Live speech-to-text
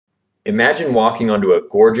Imagine walking onto a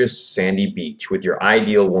gorgeous sandy beach with your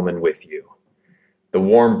ideal woman with you. The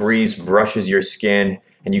warm breeze brushes your skin,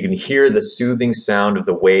 and you can hear the soothing sound of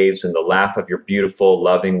the waves and the laugh of your beautiful,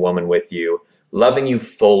 loving woman with you, loving you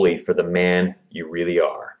fully for the man you really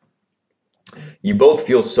are. You both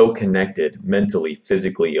feel so connected mentally,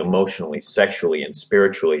 physically, emotionally, sexually, and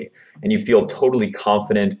spiritually, and you feel totally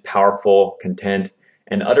confident, powerful, content,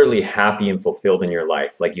 and utterly happy and fulfilled in your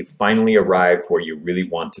life, like you finally arrived where you really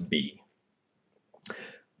want to be.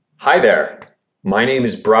 Hi there. My name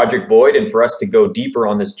is Broderick, and for us to go deeper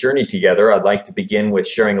on this journey together, I'd like to begin with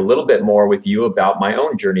sharing a little bit more with you about my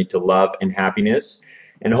own journey to love and happiness,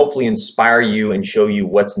 and hopefully inspire you and show you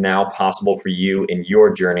what's now possible for you in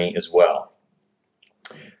your journey as well.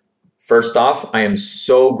 First off, I am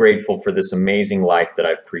so grateful for this amazing life that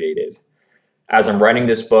I've created. As I'm writing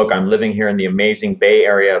this book, I'm living here in the amazing Bay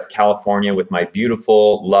Area of California with my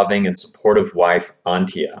beautiful, loving, and supportive wife,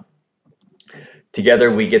 Antia.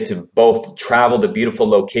 Together, we get to both travel to beautiful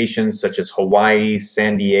locations such as Hawaii,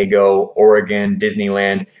 San Diego, Oregon,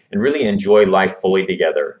 Disneyland, and really enjoy life fully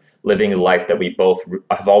together, living a life that we both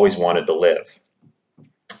have always wanted to live.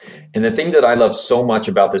 And the thing that I love so much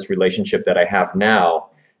about this relationship that I have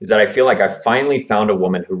now is that I feel like I finally found a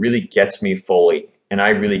woman who really gets me fully, and I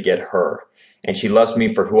really get her. And she loves me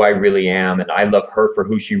for who I really am, and I love her for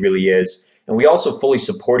who she really is. And we also fully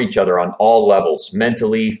support each other on all levels,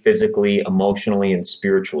 mentally, physically, emotionally, and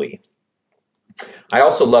spiritually. I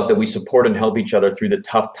also love that we support and help each other through the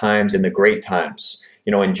tough times and the great times,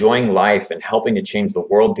 enjoying life and helping to change the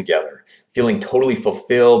world together, feeling totally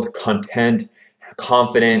fulfilled, content,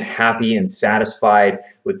 confident, happy, and satisfied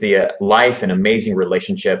with the life and amazing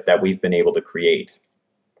relationship that we've been able to create.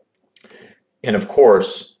 And of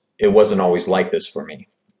course, it wasn't always like this for me.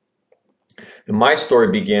 And my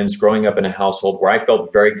story begins growing up in a household where I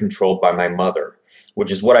felt very controlled by my mother,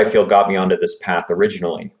 which is what I feel got me onto this path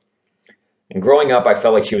originally. And growing up, I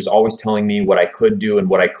felt like she was always telling me what I could do and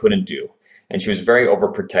what I couldn't do. And she was very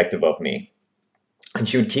overprotective of me. And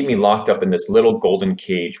she would keep me locked up in this little golden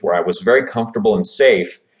cage where I was very comfortable and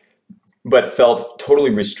safe, but felt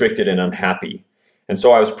totally restricted and unhappy. And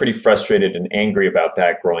so I was pretty frustrated and angry about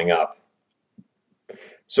that growing up.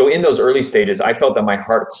 So in those early stages, I felt that my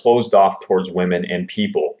heart closed off towards women and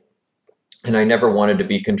people. And I never wanted to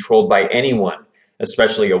be controlled by anyone,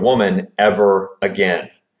 especially a woman, ever again.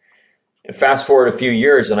 And fast forward a few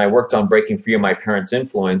years, and I worked on breaking free of my parents'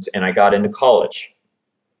 influence, and I got into college.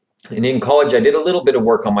 And in college, I did a little bit of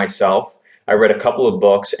work on myself. I read a couple of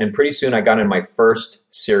books, and pretty soon I got in my first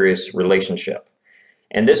serious relationship.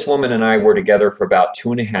 And this woman and I were together for about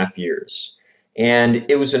 2.5 years. And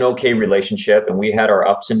it was an okay relationship, and we had our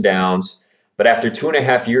ups and downs. But after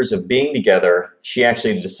 2.5 years of being together, she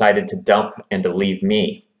actually decided to dump and to leave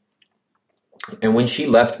me. And when she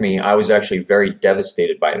left me, I was actually very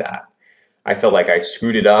devastated by that. I felt like I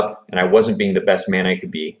screwed it up, and I wasn't being the best man I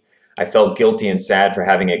could be. I felt guilty and sad for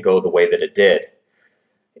having it go the way that it did.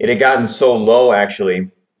 It had gotten so low, actually.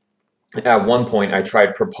 At one point, I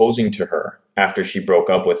tried proposing to her after she broke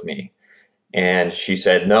up with me. And she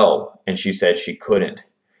said no, and she said she couldn't.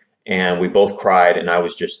 And we both cried, and I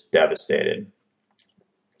was just devastated.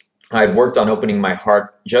 I had worked on opening my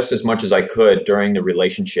heart just as much as I could during the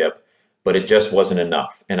relationship, but it just wasn't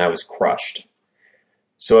enough, and I was crushed.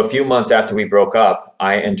 So a few months after we broke up,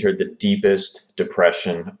 I entered the deepest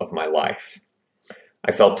depression of my life.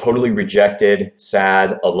 I felt totally rejected,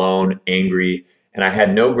 sad, alone, angry, and I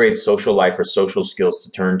had no great social life or social skills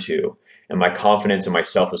to turn to, and my confidence and my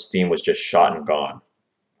self-esteem was just shot and gone.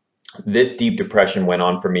 This deep depression went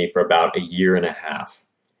on for me for about 1.5 years.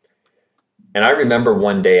 And I remember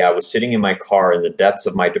one day I was sitting in my car in the depths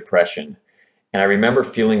of my depression, and I remember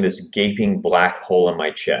feeling this gaping black hole in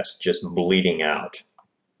my chest, just bleeding out.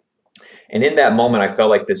 And in that moment, I felt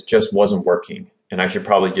like this just wasn't working, and I should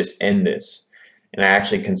probably just end this. And I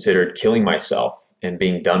actually considered killing myself and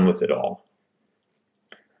being done with it all.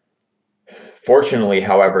 Fortunately,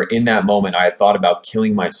 however, in that moment, I had thought about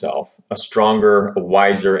killing myself. A stronger, a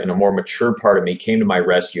wiser, and a more mature part of me came to my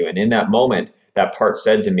rescue. And in that moment, that part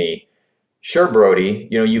said to me, "Sure, Brody,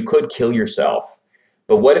 you could kill yourself.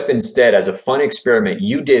 But what if instead, as a fun experiment,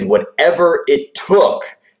 you did whatever it took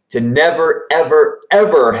to never, ever,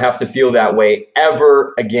 ever have to feel that way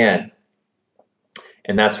ever again?"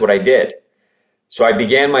 And that's what I did. So I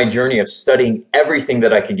began my journey of studying everything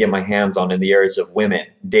that I could get my hands on in the areas of women,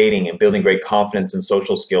 dating, and building great confidence and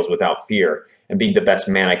social skills without fear, and being the best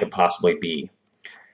man I could possibly be.